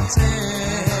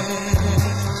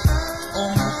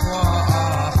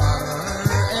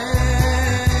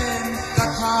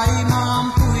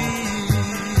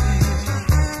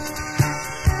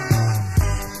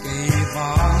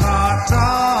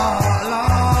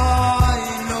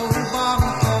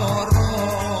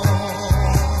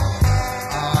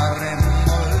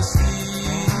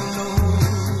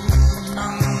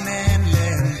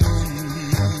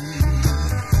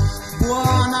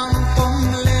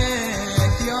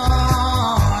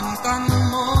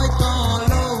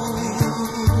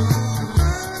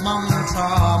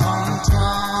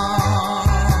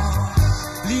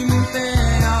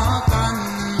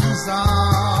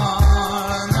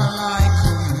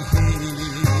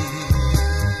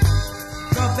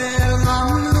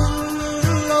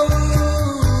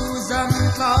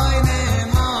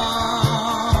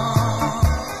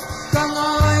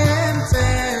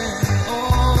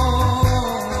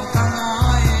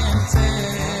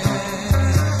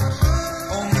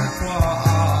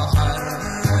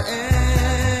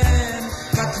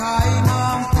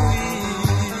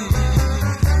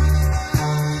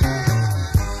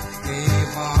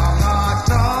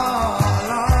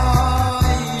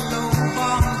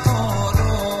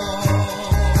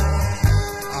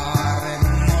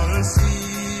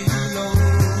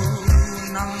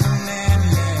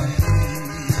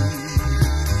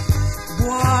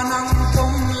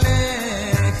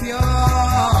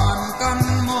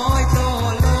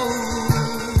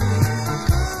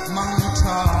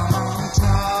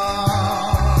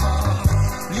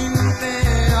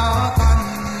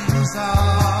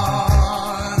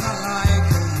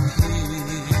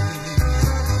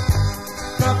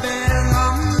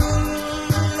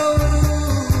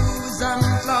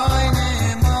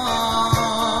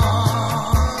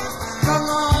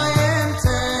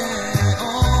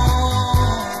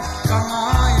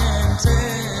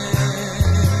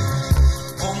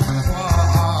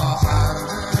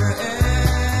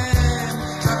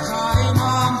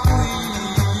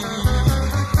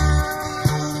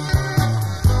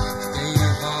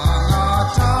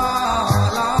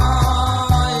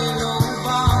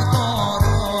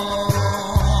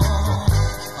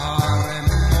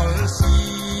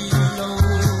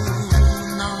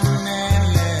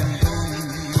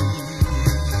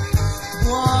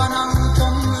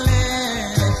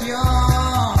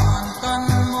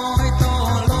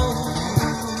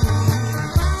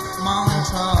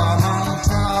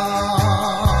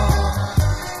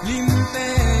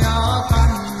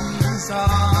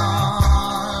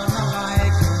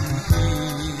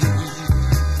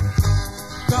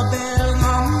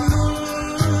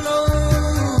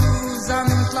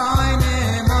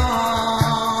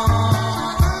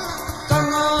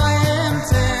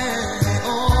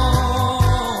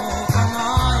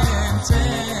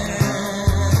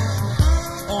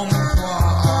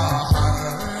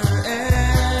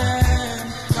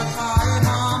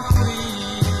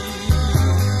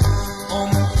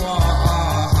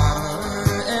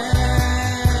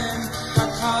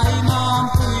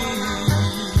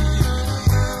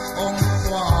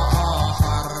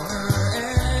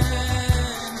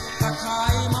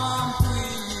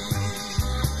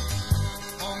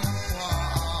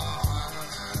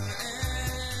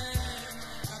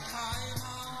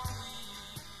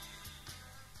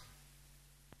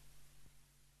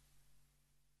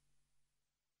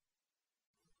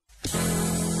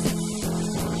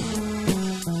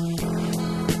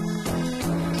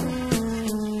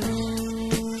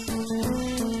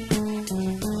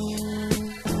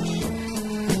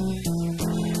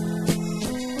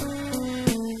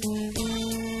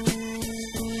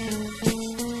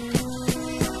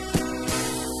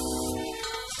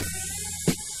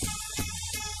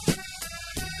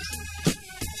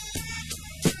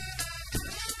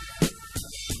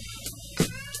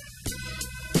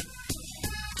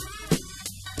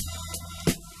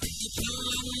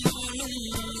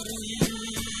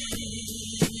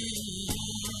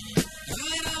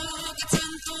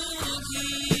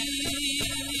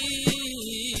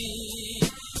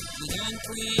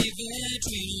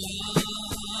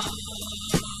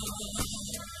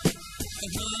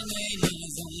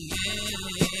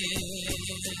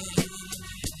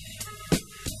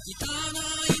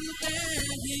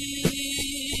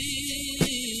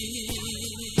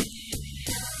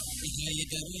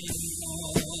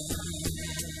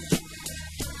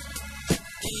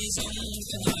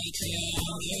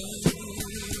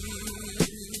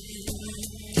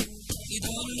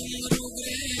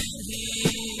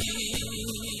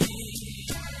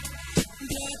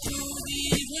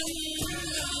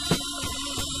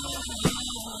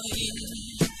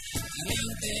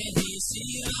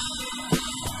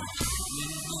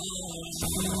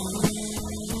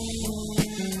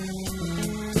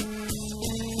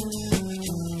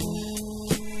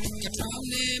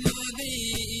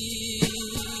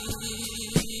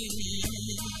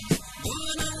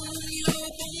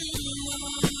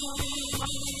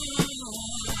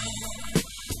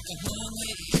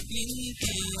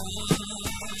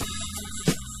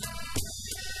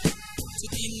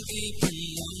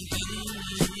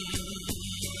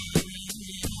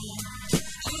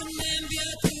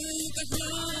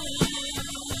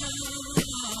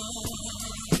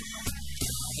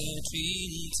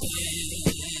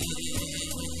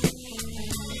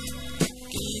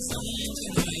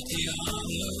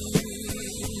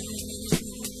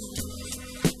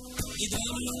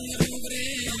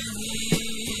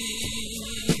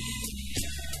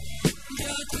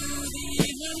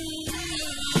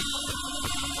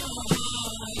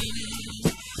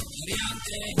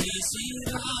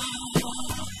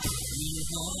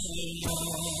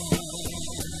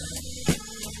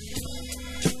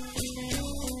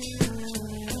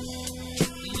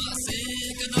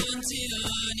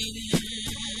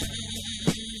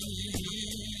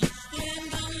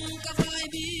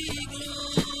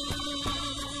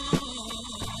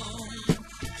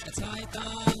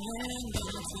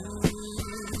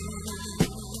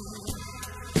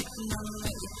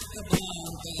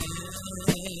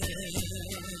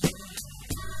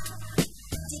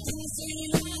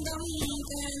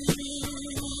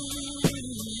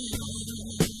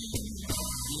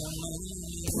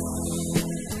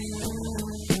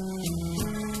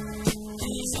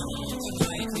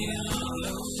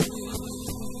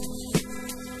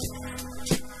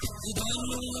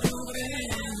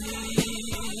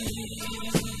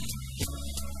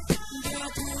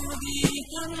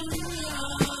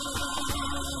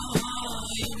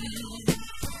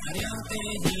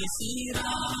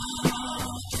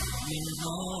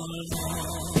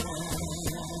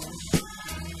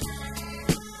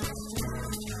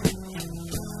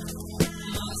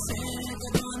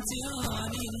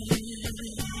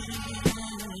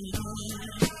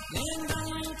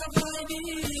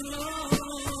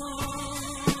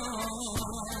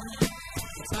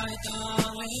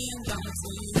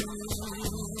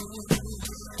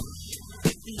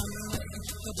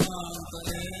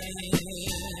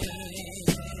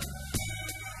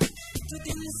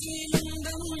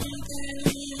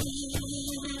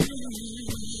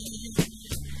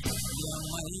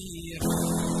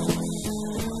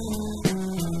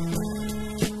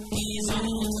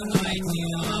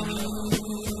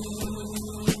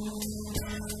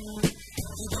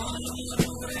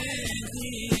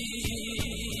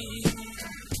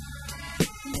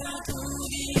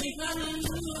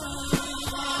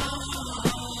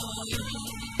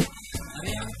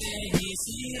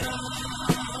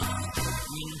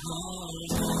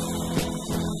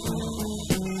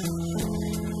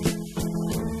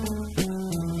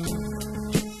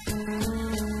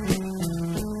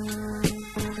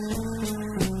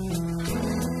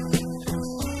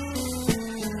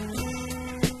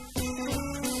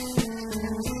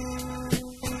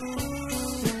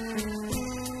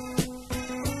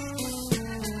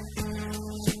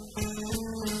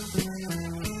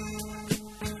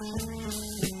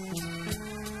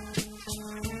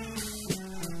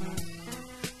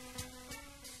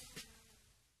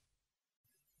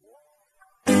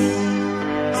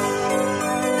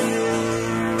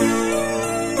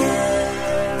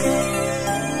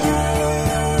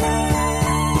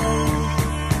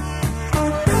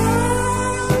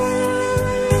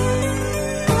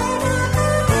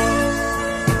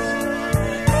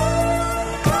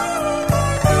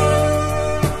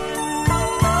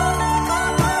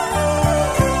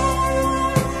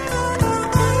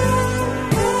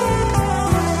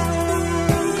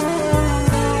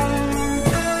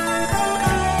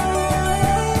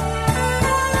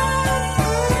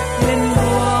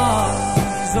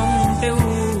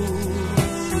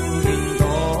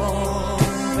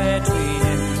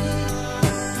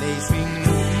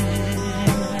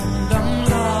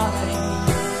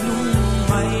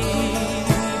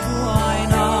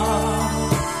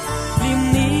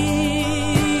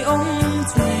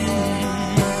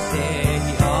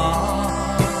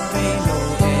เ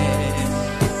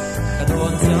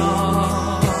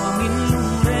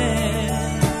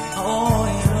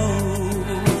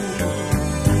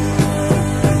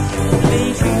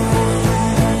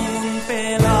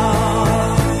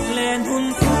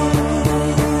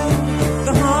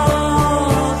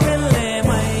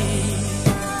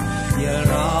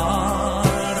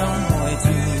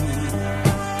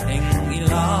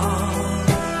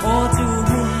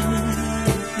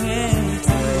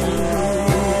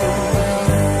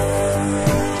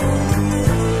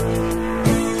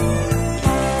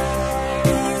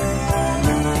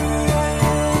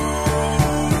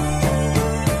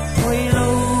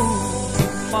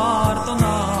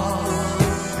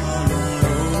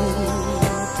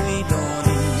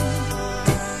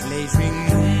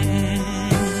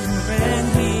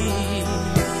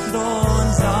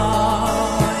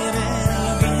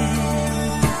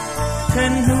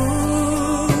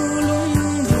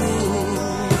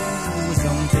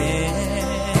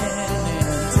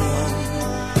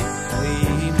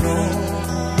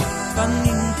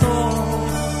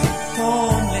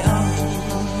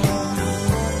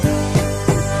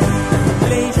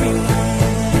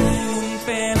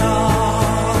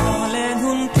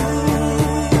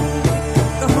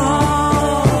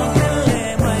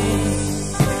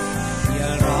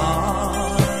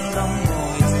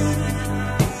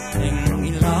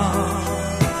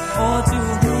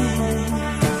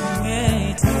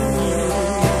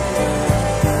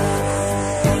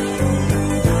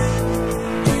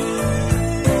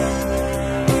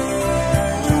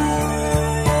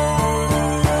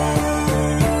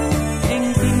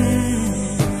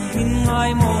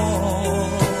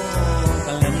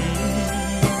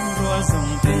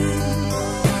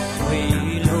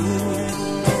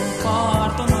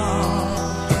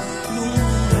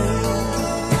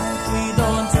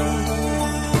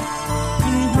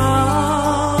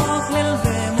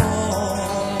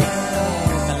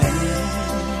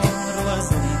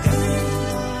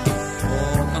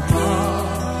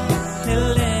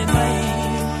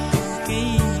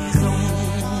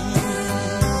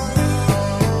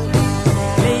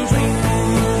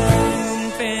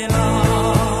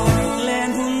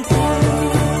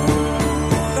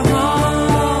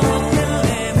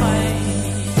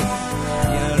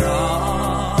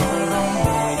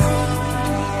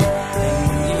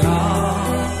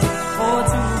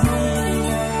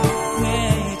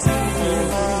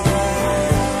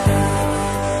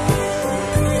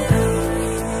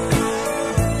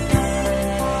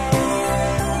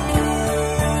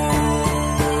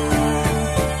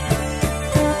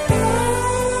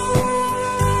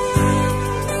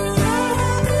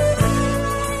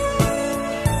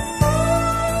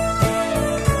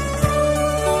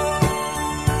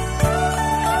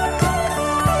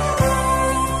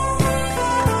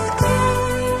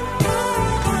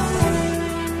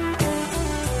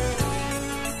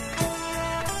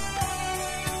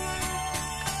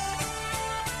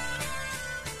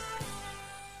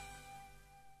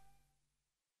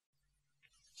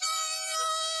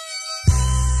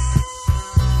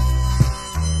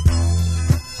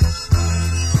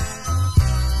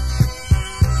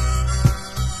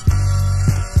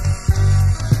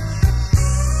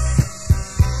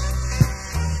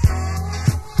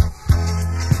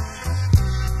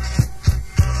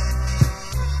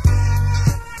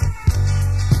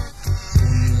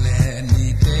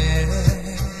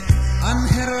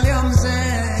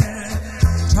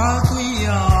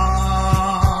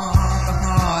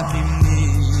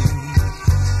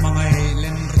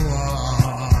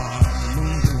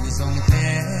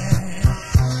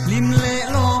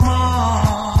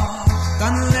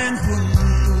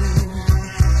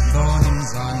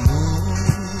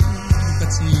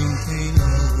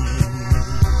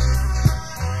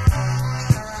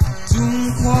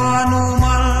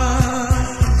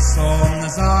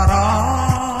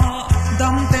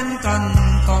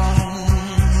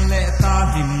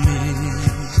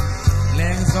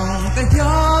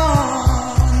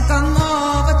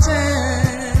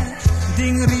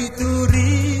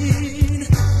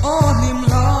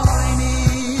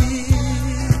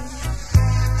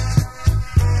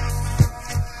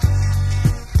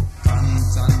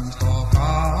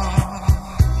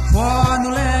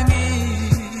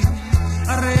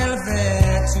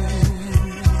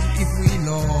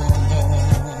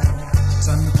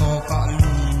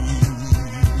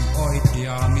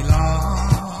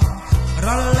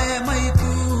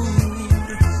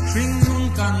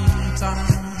chang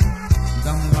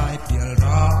dam lai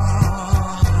Pialral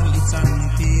li chan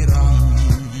tirang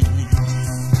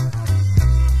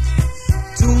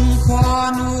chung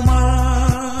khoa nu